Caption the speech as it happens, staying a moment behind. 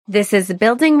This is the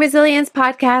Building Resilience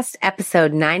Podcast,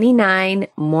 episode 99,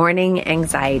 Morning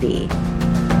Anxiety.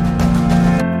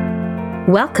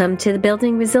 Welcome to the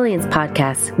Building Resilience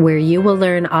Podcast, where you will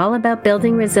learn all about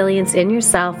building resilience in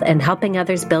yourself and helping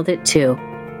others build it too.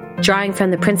 Drawing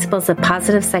from the principles of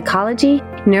positive psychology,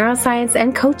 neuroscience,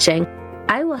 and coaching,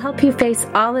 I will help you face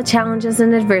all the challenges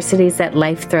and adversities that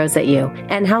life throws at you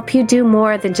and help you do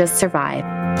more than just survive.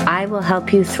 I will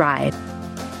help you thrive.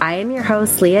 I am your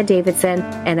host, Leah Davidson,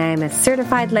 and I am a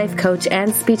certified life coach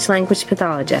and speech-language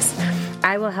pathologist.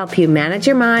 I will help you manage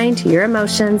your mind, your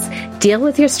emotions, deal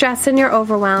with your stress and your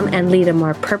overwhelm, and lead a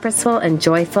more purposeful and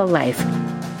joyful life.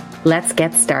 Let's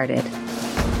get started.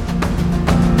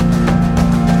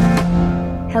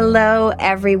 Hello,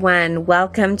 everyone.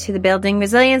 Welcome to the Building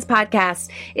Resilience Podcast.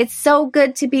 It's so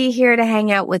good to be here to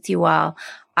hang out with you all.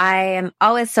 I am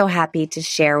always so happy to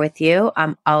share with you.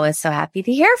 I'm always so happy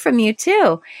to hear from you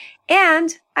too.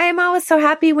 And I am always so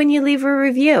happy when you leave a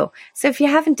review. So if you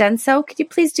haven't done so, could you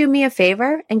please do me a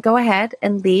favor and go ahead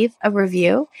and leave a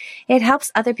review? It helps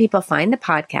other people find the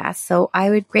podcast, so I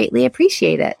would greatly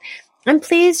appreciate it. And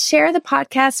please share the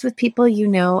podcast with people you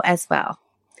know as well.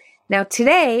 Now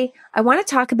today, I want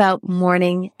to talk about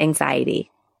morning anxiety.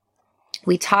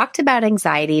 We talked about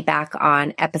anxiety back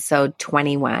on episode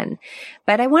 21,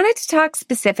 but I wanted to talk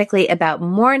specifically about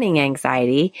morning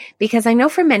anxiety because I know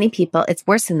for many people it's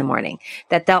worse in the morning,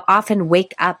 that they'll often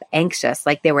wake up anxious,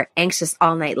 like they were anxious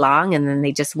all night long and then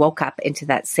they just woke up into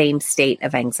that same state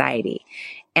of anxiety.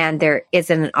 And there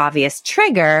isn't an obvious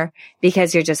trigger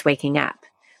because you're just waking up.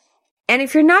 And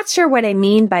if you're not sure what I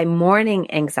mean by morning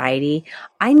anxiety,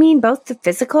 I mean both the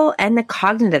physical and the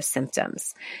cognitive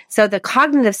symptoms. So the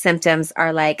cognitive symptoms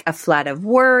are like a flood of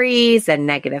worries and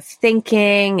negative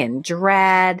thinking and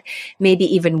dread, maybe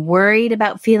even worried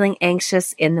about feeling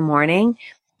anxious in the morning.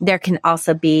 There can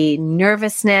also be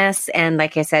nervousness and,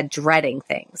 like I said, dreading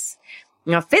things.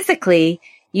 Now, physically,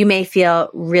 you may feel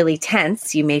really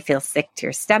tense. You may feel sick to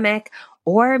your stomach,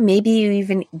 or maybe you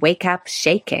even wake up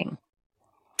shaking.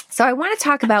 So I want to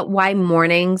talk about why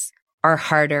mornings are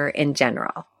harder in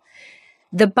general.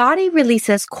 The body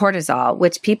releases cortisol,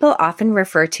 which people often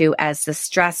refer to as the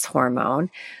stress hormone.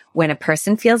 When a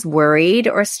person feels worried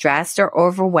or stressed or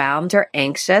overwhelmed or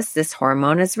anxious, this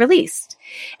hormone is released.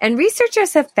 And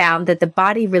researchers have found that the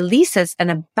body releases an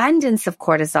abundance of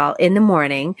cortisol in the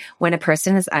morning when a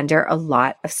person is under a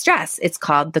lot of stress. It's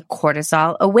called the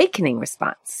cortisol awakening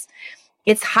response.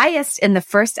 It's highest in the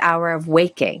first hour of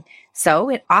waking. So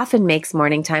it often makes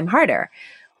morning time harder.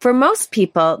 For most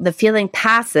people, the feeling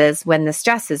passes when the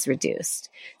stress is reduced.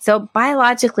 So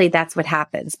biologically, that's what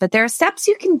happens. But there are steps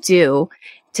you can do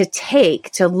to take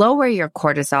to lower your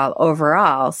cortisol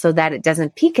overall so that it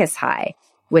doesn't peak as high,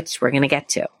 which we're going to get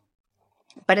to.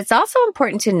 But it's also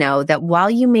important to know that while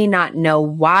you may not know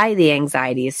why the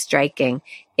anxiety is striking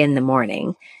in the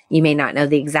morning, you may not know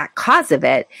the exact cause of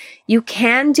it, you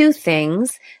can do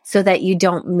things so that you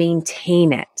don't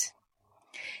maintain it.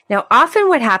 Now, often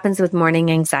what happens with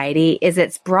morning anxiety is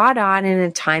it's brought on in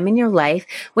a time in your life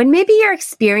when maybe you're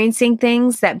experiencing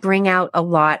things that bring out a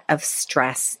lot of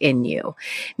stress in you.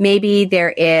 Maybe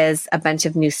there is a bunch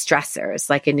of new stressors,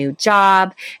 like a new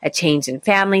job, a change in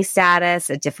family status,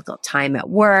 a difficult time at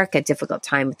work, a difficult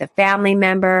time with a family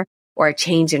member, or a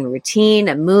change in routine,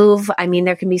 a move. I mean,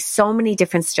 there can be so many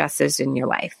different stressors in your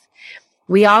life.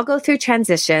 We all go through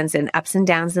transitions and ups and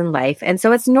downs in life, and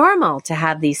so it's normal to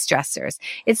have these stressors.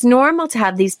 It's normal to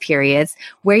have these periods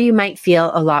where you might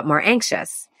feel a lot more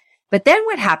anxious. But then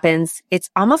what happens, it's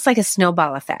almost like a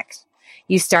snowball effect.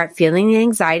 You start feeling the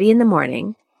anxiety in the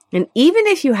morning, and even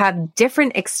if you have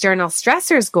different external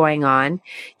stressors going on,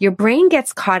 your brain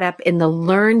gets caught up in the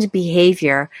learned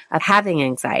behavior of having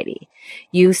anxiety.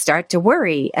 You start to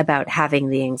worry about having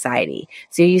the anxiety.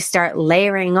 So you start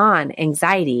layering on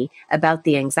anxiety about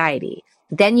the anxiety.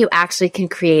 Then you actually can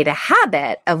create a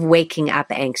habit of waking up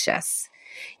anxious.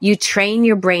 You train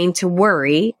your brain to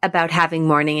worry about having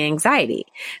morning anxiety.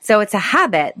 So it's a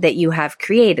habit that you have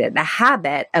created, a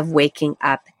habit of waking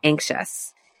up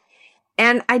anxious.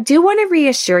 And I do want to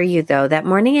reassure you, though, that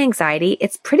morning anxiety,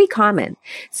 it's pretty common.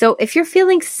 So if you're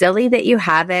feeling silly that you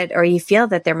have it, or you feel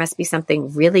that there must be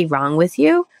something really wrong with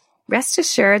you, rest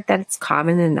assured that it's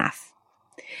common enough.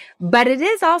 But it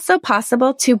is also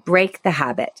possible to break the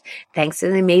habit. Thanks to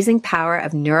the amazing power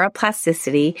of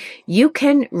neuroplasticity, you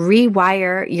can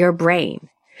rewire your brain.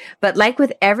 But like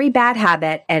with every bad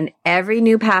habit and every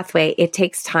new pathway, it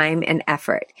takes time and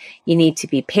effort. You need to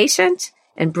be patient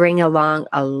and bring along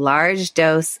a large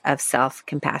dose of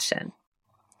self-compassion.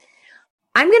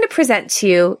 I'm going to present to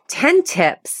you 10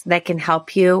 tips that can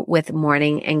help you with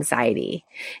morning anxiety.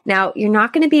 Now, you're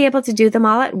not going to be able to do them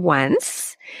all at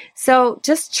once. So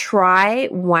just try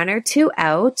one or two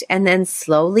out and then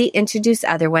slowly introduce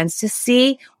other ones to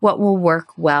see what will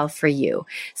work well for you.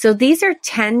 So these are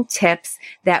 10 tips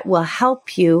that will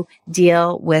help you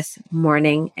deal with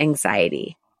morning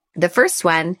anxiety. The first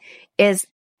one is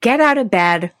get out of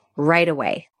bed right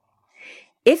away.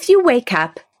 If you wake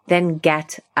up, then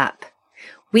get up.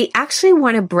 We actually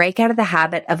want to break out of the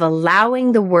habit of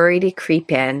allowing the worry to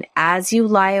creep in as you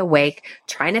lie awake,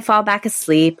 trying to fall back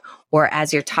asleep, or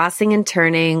as you're tossing and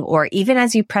turning, or even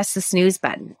as you press the snooze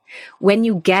button. When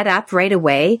you get up right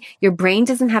away, your brain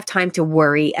doesn't have time to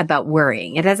worry about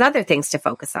worrying. It has other things to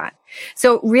focus on.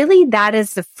 So really, that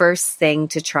is the first thing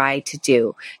to try to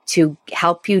do to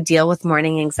help you deal with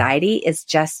morning anxiety is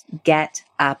just get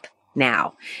up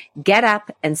now. Get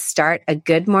up and start a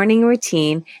good morning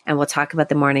routine, and we'll talk about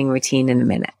the morning routine in a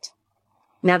minute.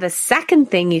 Now, the second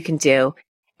thing you can do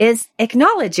is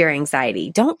acknowledge your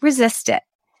anxiety. Don't resist it.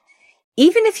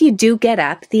 Even if you do get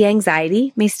up, the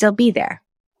anxiety may still be there.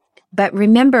 But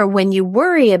remember, when you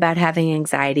worry about having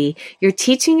anxiety, you're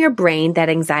teaching your brain that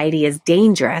anxiety is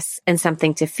dangerous and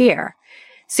something to fear.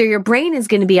 So your brain is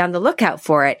going to be on the lookout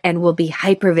for it and will be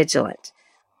hypervigilant.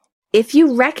 If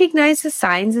you recognize the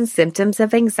signs and symptoms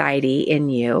of anxiety in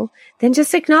you, then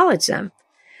just acknowledge them.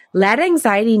 Let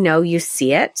anxiety know you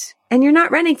see it and you're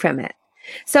not running from it.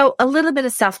 So a little bit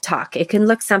of self-talk. It can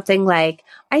look something like,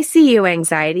 I see you,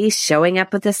 anxiety, showing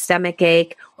up with a stomach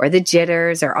ache or the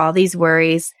jitters or all these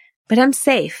worries, but I'm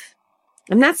safe.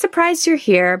 I'm not surprised you're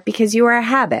here because you are a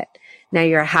habit. Now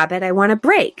you're a habit I want to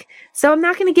break. So I'm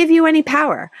not going to give you any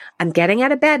power. I'm getting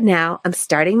out of bed now. I'm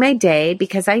starting my day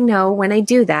because I know when I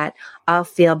do that, I'll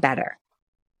feel better.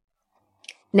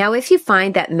 Now, if you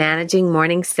find that managing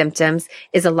morning symptoms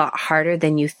is a lot harder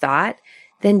than you thought,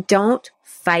 then don't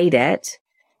fight it.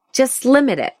 Just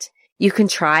limit it. You can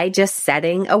try just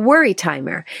setting a worry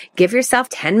timer. Give yourself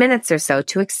 10 minutes or so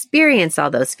to experience all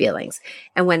those feelings.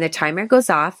 And when the timer goes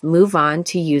off, move on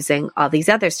to using all these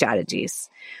other strategies.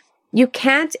 You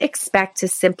can't expect to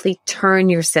simply turn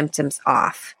your symptoms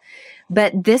off.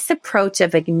 But this approach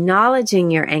of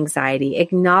acknowledging your anxiety,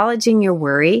 acknowledging your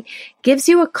worry, gives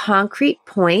you a concrete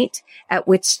point at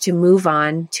which to move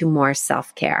on to more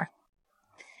self-care.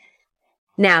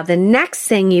 Now, the next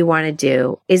thing you want to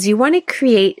do is you want to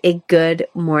create a good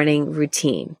morning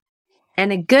routine.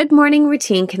 And a good morning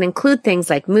routine can include things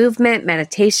like movement,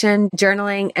 meditation,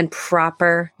 journaling, and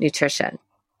proper nutrition.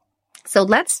 So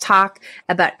let's talk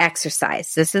about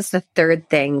exercise. This is the third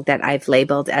thing that I've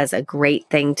labeled as a great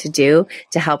thing to do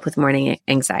to help with morning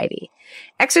anxiety.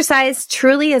 Exercise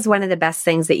truly is one of the best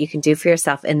things that you can do for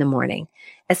yourself in the morning,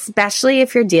 especially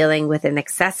if you're dealing with an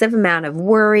excessive amount of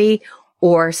worry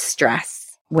or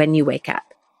stress when you wake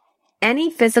up. Any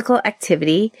physical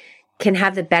activity can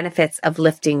have the benefits of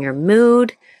lifting your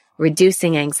mood,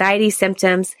 reducing anxiety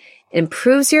symptoms,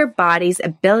 improves your body's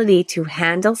ability to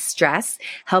handle stress,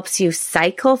 helps you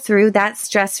cycle through that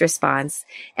stress response,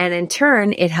 and in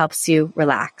turn, it helps you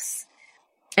relax.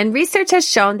 And research has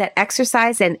shown that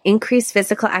exercise and increased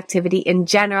physical activity in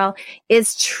general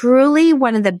is truly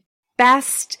one of the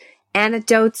best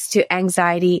antidotes to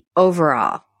anxiety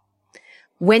overall.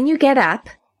 When you get up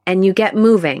and you get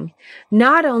moving,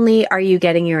 not only are you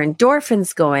getting your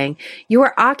endorphins going, you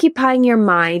are occupying your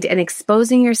mind and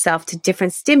exposing yourself to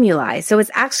different stimuli. So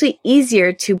it's actually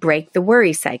easier to break the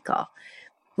worry cycle.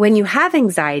 When you have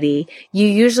anxiety, you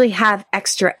usually have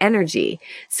extra energy.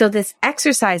 So this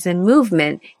exercise and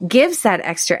movement gives that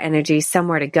extra energy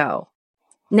somewhere to go.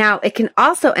 Now, it can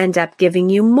also end up giving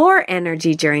you more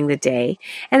energy during the day,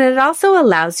 and it also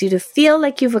allows you to feel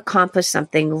like you've accomplished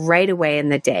something right away in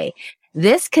the day.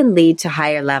 This can lead to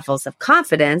higher levels of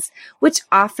confidence, which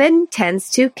often tends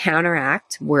to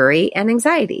counteract worry and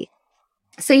anxiety.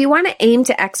 So you want to aim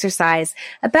to exercise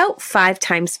about 5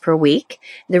 times per week.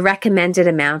 The recommended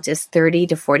amount is 30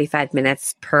 to 45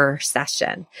 minutes per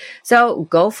session. So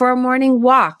go for a morning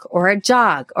walk or a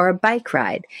jog or a bike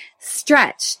ride.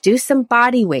 Stretch, do some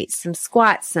body weights, some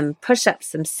squats, some push-ups,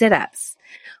 some sit-ups.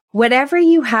 Whatever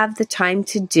you have the time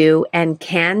to do and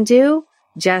can do,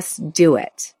 just do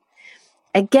it.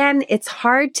 Again, it's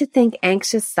hard to think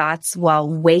anxious thoughts while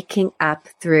waking up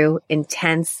through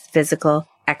intense physical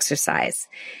exercise.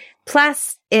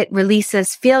 Plus, it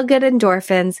releases feel-good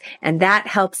endorphins, and that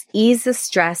helps ease the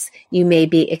stress you may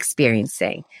be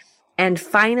experiencing. And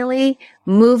finally,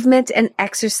 movement and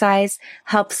exercise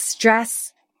help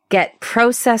stress get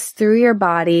processed through your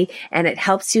body, and it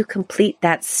helps you complete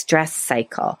that stress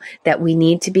cycle that we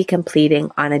need to be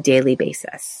completing on a daily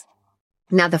basis.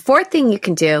 Now, the fourth thing you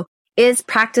can do is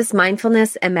practice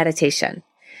mindfulness and meditation.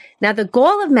 Now, the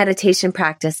goal of meditation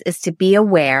practice is to be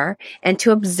aware and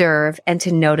to observe and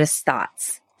to notice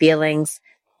thoughts, feelings,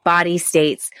 body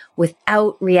states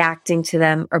without reacting to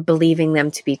them or believing them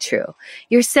to be true.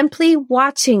 You're simply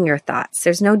watching your thoughts.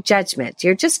 There's no judgment.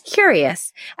 You're just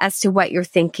curious as to what you're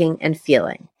thinking and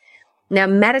feeling. Now,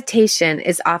 meditation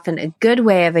is often a good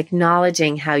way of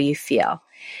acknowledging how you feel.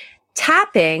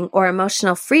 Tapping or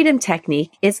emotional freedom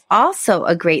technique is also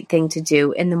a great thing to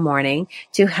do in the morning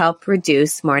to help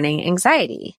reduce morning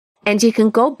anxiety. And you can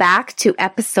go back to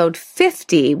episode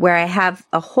 50, where I have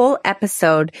a whole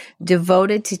episode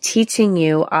devoted to teaching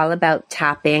you all about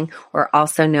tapping, or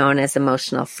also known as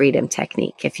emotional freedom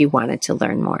technique, if you wanted to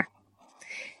learn more.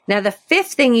 Now, the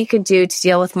fifth thing you can do to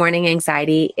deal with morning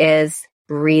anxiety is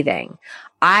breathing.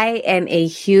 I am a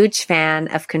huge fan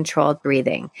of controlled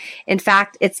breathing. In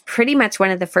fact, it's pretty much one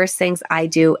of the first things I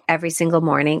do every single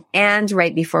morning and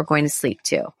right before going to sleep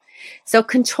too. So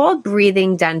controlled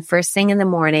breathing done first thing in the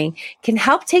morning can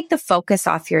help take the focus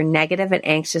off your negative and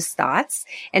anxious thoughts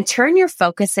and turn your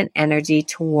focus and energy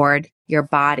toward your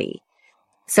body.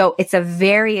 So it's a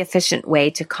very efficient way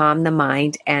to calm the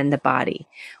mind and the body.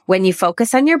 When you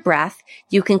focus on your breath,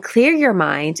 you can clear your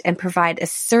mind and provide a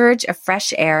surge of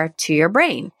fresh air to your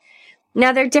brain.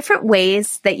 Now, there are different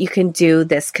ways that you can do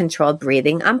this controlled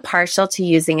breathing. I'm partial to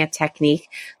using a technique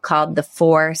called the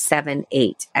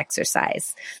 4-7-8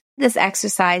 exercise. This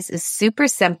exercise is super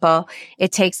simple.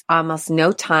 It takes almost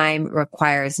no time,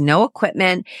 requires no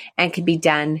equipment, and can be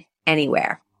done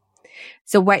anywhere.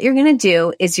 So what you're going to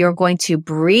do is you're going to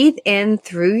breathe in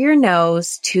through your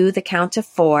nose to the count of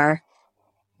 4.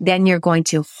 Then you're going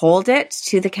to hold it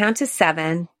to the count of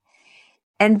 7.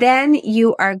 And then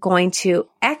you are going to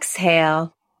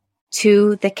exhale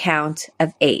to the count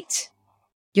of 8.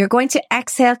 You're going to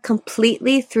exhale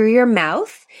completely through your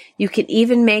mouth. You can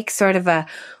even make sort of a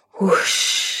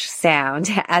whoosh sound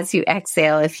as you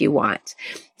exhale if you want.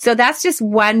 So that's just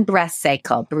one breath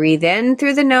cycle. Breathe in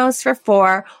through the nose for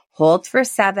 4, hold for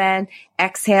 7,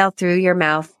 exhale through your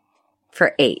mouth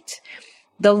for 8.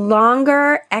 The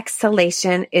longer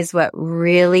exhalation is what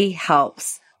really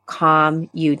helps calm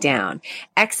you down.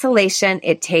 Exhalation,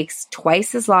 it takes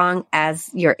twice as long as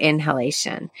your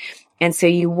inhalation. And so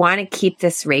you want to keep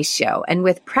this ratio. And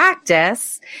with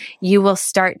practice, you will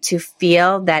start to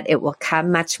feel that it will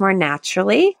come much more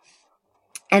naturally.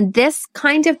 And this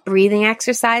kind of breathing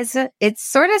exercise, it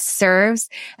sort of serves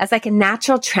as like a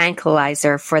natural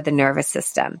tranquilizer for the nervous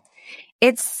system.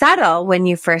 It's subtle when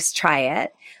you first try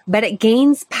it, but it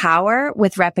gains power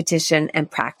with repetition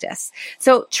and practice.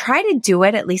 So try to do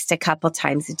it at least a couple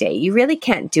times a day. You really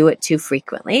can't do it too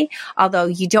frequently, although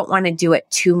you don't want to do it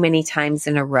too many times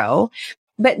in a row,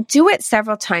 but do it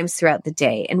several times throughout the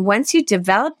day. And once you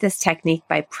develop this technique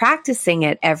by practicing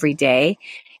it every day,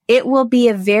 it will be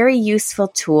a very useful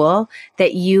tool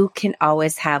that you can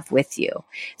always have with you.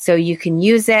 So you can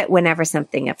use it whenever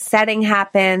something upsetting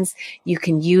happens. You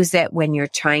can use it when you're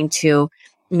trying to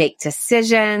make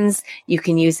decisions. You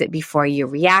can use it before you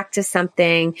react to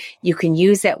something. You can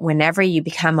use it whenever you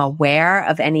become aware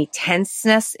of any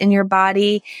tenseness in your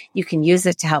body. You can use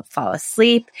it to help fall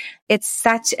asleep. It's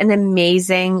such an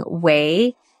amazing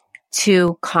way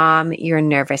to calm your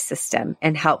nervous system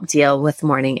and help deal with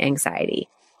morning anxiety.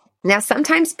 Now,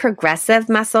 sometimes progressive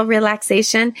muscle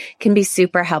relaxation can be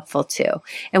super helpful too.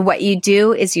 And what you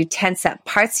do is you tense up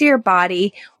parts of your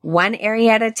body, one area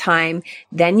at a time,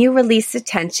 then you release the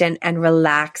tension and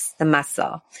relax the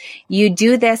muscle. You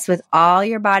do this with all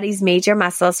your body's major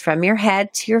muscles from your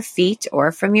head to your feet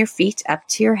or from your feet up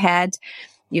to your head.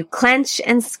 You clench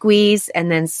and squeeze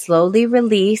and then slowly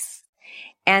release.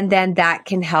 And then that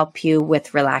can help you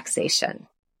with relaxation.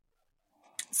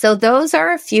 So those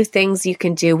are a few things you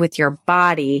can do with your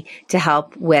body to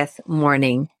help with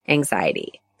morning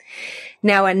anxiety.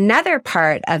 Now, another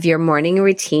part of your morning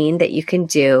routine that you can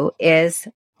do is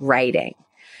writing.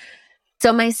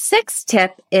 So my sixth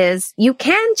tip is you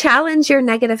can challenge your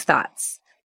negative thoughts.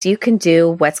 You can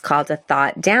do what's called a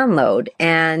thought download,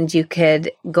 and you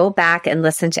could go back and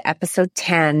listen to episode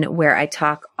 10 where I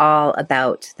talk all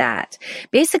about that.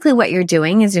 Basically, what you're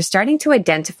doing is you're starting to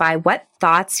identify what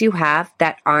thoughts you have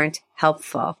that aren't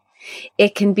helpful.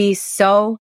 It can be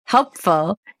so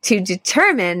helpful to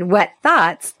determine what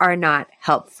thoughts are not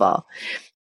helpful.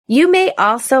 You may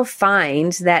also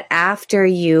find that after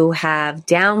you have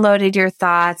downloaded your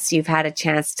thoughts, you've had a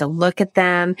chance to look at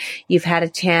them, you've had a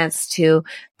chance to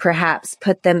perhaps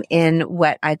put them in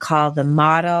what I call the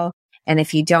model. And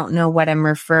if you don't know what I'm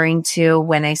referring to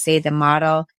when I say the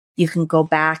model, you can go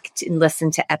back and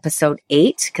listen to episode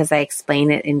 8 because I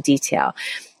explain it in detail.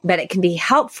 But it can be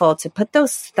helpful to put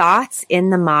those thoughts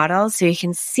in the model so you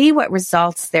can see what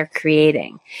results they're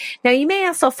creating. Now, you may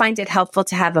also find it helpful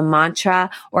to have a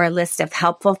mantra or a list of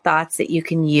helpful thoughts that you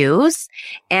can use,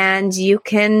 and you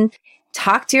can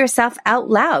talk to yourself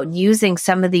out loud using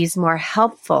some of these more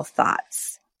helpful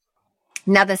thoughts.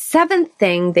 Now, the 7th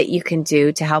thing that you can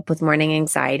do to help with morning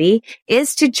anxiety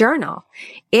is to journal.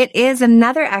 It is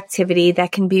another activity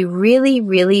that can be really,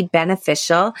 really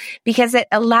beneficial because it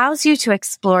allows you to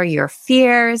explore your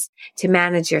fears, to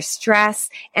manage your stress,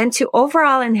 and to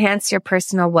overall enhance your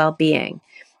personal well-being.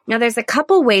 Now, there's a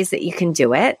couple ways that you can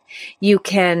do it. You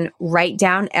can write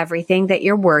down everything that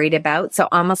you're worried about, so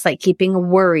almost like keeping a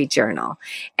worry journal.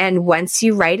 And once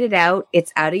you write it out,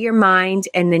 it's out of your mind,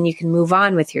 and then you can move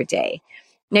on with your day.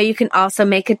 Now, you can also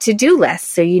make a to-do list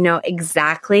so you know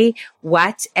exactly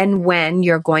what and when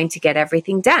you're going to get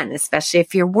everything done, especially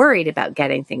if you're worried about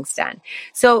getting things done.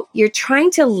 So you're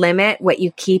trying to limit what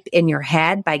you keep in your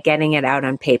head by getting it out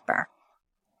on paper.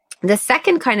 The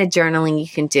second kind of journaling you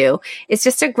can do is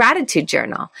just a gratitude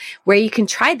journal, where you can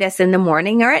try this in the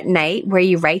morning or at night, where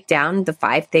you write down the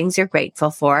 5 things you're grateful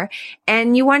for.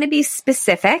 And you want to be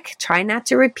specific, try not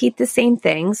to repeat the same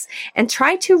things, and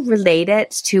try to relate it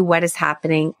to what is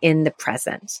happening in the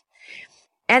present.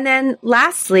 And then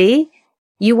lastly,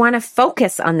 you want to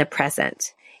focus on the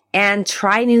present and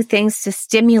try new things to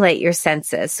stimulate your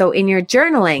senses. So in your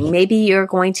journaling, maybe you're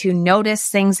going to notice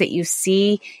things that you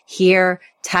see, hear,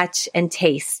 touch, and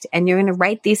taste, and you're going to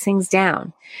write these things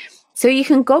down. So you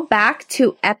can go back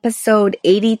to episode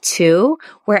 82,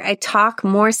 where I talk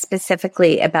more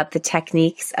specifically about the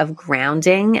techniques of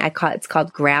grounding. It's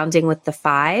called grounding with the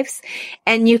 5s.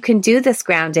 And you can do this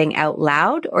grounding out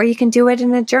loud, or you can do it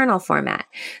in a journal format.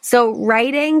 So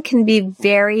writing can be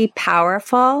very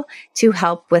powerful to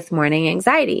help with morning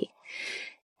anxiety.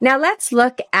 Now let's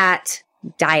look at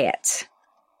diet.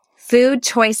 Food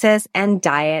choices and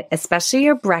diet, especially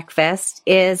your breakfast,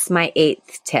 is my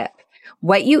 8th tip.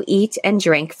 What you eat and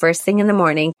drink first thing in the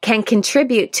morning can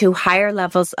contribute to higher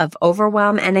levels of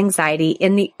overwhelm and anxiety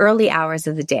in the early hours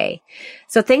of the day.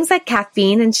 So things like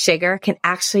caffeine and sugar can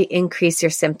actually increase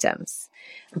your symptoms.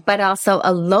 But also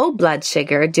a low blood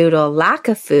sugar due to a lack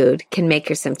of food can make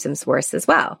your symptoms worse as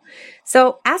well.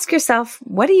 So ask yourself,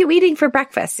 what are you eating for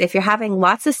breakfast? If you're having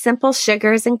lots of simple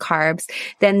sugars and carbs,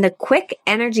 then the quick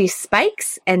energy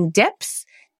spikes and dips,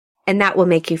 and that will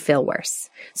make you feel worse.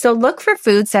 So look for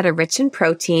foods that are rich in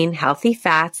protein, healthy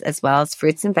fats, as well as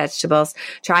fruits and vegetables.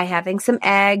 Try having some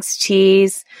eggs,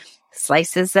 cheese,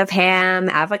 slices of ham,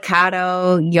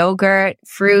 avocado, yogurt,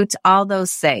 fruit, all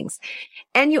those things.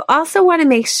 And you also want to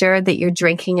make sure that you're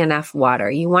drinking enough water.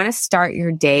 You want to start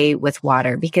your day with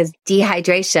water because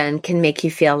dehydration can make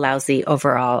you feel lousy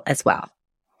overall as well.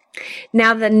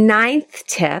 Now, the 9th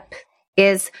tip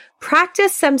is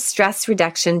practice some stress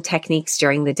reduction techniques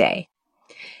during the day.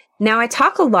 Now, I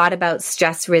talk a lot about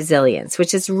stress resilience,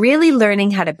 which is really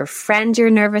learning how to befriend your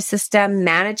nervous system,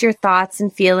 manage your thoughts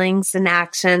and feelings and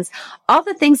actions, all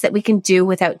the things that we can do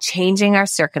without changing our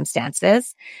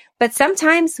circumstances. But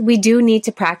sometimes we do need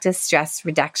to practice stress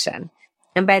reduction.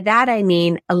 And by that, I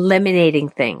mean eliminating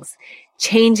things,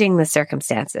 changing the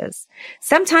circumstances.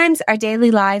 Sometimes our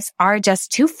daily lives are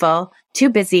just too full, too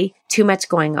busy, too much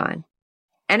going on.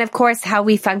 And of course, how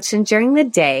we function during the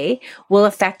day will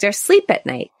affect our sleep at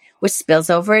night, which spills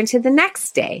over into the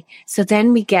next day. So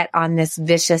then we get on this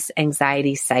vicious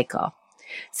anxiety cycle.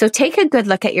 So take a good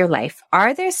look at your life.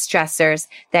 Are there stressors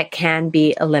that can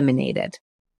be eliminated?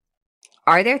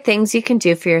 Are there things you can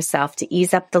do for yourself to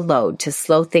ease up the load, to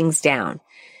slow things down?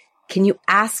 Can you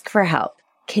ask for help?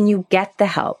 Can you get the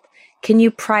help? Can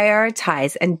you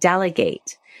prioritize and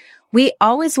delegate? We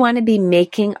always want to be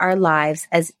making our lives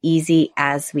as easy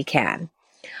as we can.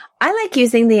 I like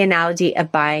using the analogy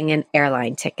of buying an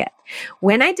airline ticket.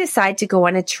 When I decide to go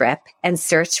on a trip and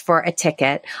search for a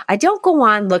ticket, I don't go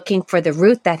on looking for the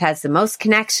route that has the most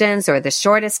connections or the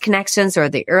shortest connections or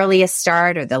the earliest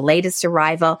start or the latest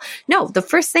arrival. No, the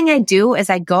first thing I do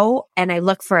is I go and I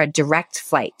look for a direct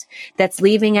flight that's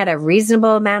leaving at a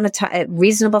reasonable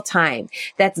time,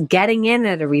 that's getting in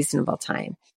at a reasonable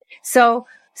time. So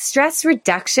stress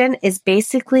reduction is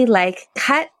basically like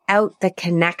cut out the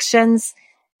connections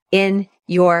in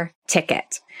your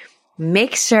ticket.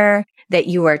 Make sure that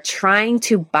you are trying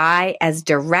to buy as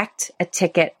direct a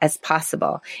ticket as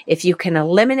possible. If you can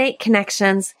eliminate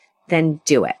connections, then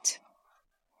do it.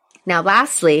 Now,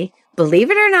 lastly,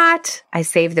 believe it or not, I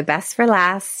saved the best for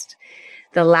last.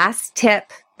 The last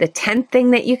tip, the 10th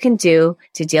thing that you can do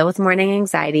to deal with morning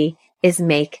anxiety is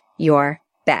make your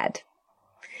bed.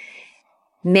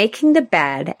 Making the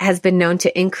bed has been known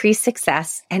to increase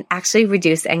success and actually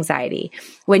reduce anxiety.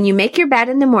 When you make your bed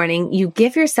in the morning, you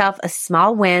give yourself a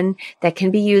small win that can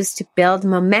be used to build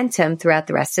momentum throughout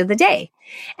the rest of the day.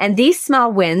 And these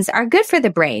small wins are good for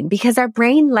the brain because our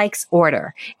brain likes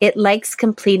order. It likes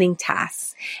completing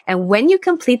tasks. And when you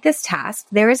complete this task,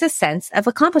 there is a sense of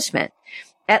accomplishment.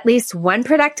 At least one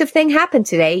productive thing happened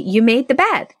today. You made the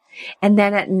bed. And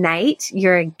then at night,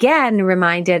 you're again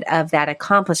reminded of that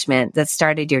accomplishment that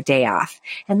started your day off.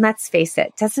 And let's face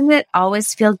it, doesn't it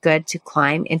always feel good to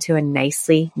climb into a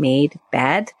nicely made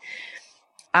bed?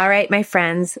 All right, my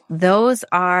friends, those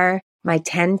are my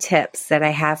 10 tips that I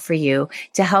have for you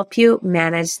to help you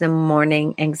manage the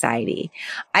morning anxiety.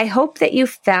 I hope that you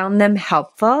found them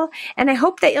helpful, and I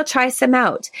hope that you'll try some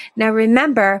out. Now,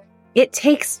 remember, it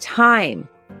takes time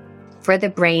for the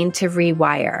brain to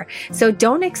rewire. So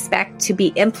don't expect to be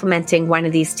implementing one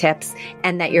of these tips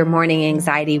and that your morning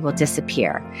anxiety will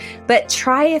disappear. But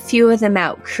try a few of them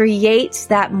out. Create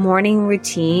that morning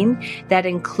routine that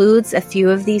includes a few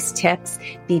of these tips.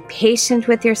 Be patient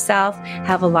with yourself.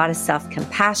 Have a lot of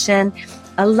self-compassion.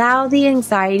 Allow the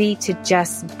anxiety to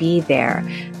just be there.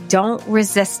 Don't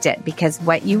resist it, because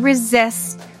what you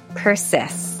resist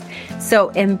persists. So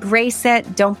embrace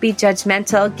it. Don't be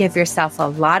judgmental. Give yourself a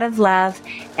lot of love.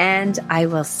 And I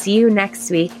will see you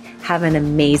next week. Have an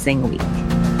amazing week.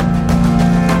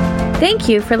 Thank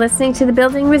you for listening to the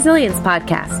Building Resilience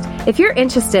podcast. If you're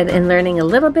interested in learning a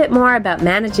little bit more about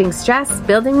managing stress,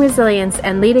 building resilience,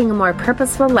 and leading a more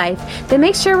purposeful life, then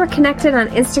make sure we're connected on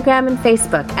Instagram and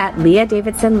Facebook at Leah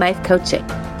Davidson Life Coaching.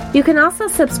 You can also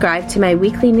subscribe to my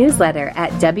weekly newsletter at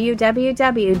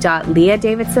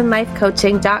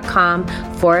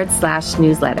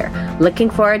www.leahdavidsonlifecoaching.com/newsletter. Looking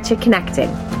forward to connecting.